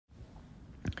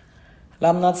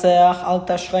למנצח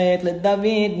אל תשחט,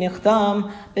 לדוד נחתם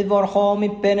בבורכו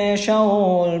מפני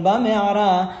שאול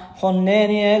במערה.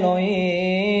 חונני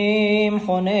אלוהים,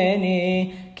 חונני,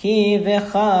 כי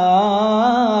בך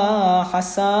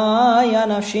חסיה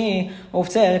נפשי,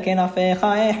 ובצל כנפיך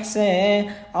אחסה,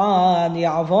 עד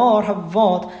יעבור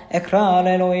חוות. אקרא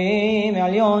לאלוהים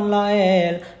עליון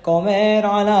לאל, גומר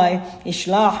עלי,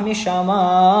 ישלח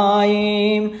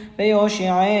משמיים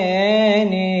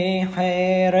ויושיעני.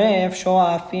 חרב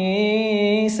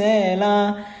שואפי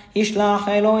סלע, ישלח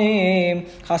אלוהים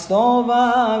חסדו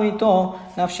ואמיתו.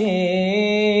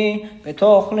 נפשי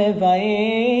בתוך לבאים,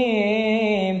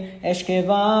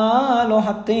 אשכבה לא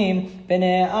התים.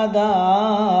 בני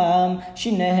אדם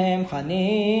שיניהם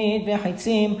חנית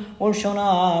וחיצים,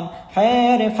 ולשונם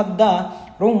חרב חדה.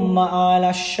 רומה על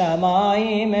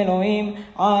השמיים אלוהים,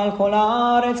 על כל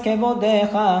הארץ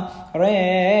כבודך.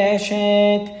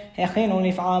 רשת הכינו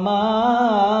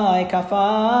לפעמי,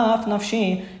 כפף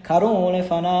נפשי, קראו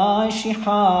לפני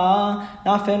שיחה,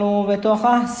 נפלו בתוך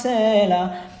הסלע.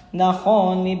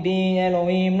 נכון ליבי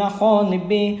אלוהים, נכון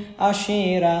ליבי,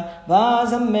 אשירה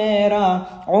וזמרה.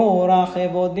 עורה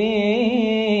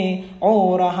כבודי,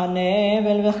 עורה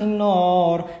הנבל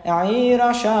וכינור, עיר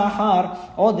השחר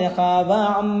עודך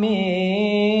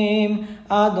בעמים.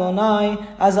 אדוני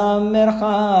אזמרך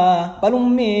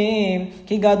בלומים,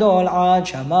 כי גדול עד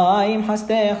שמיים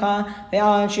חסדך,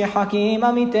 ועד שחקים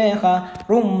עמיתך.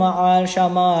 רומה על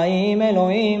שמיים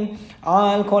אלוהים,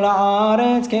 על כל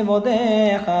הארץ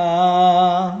כבודך.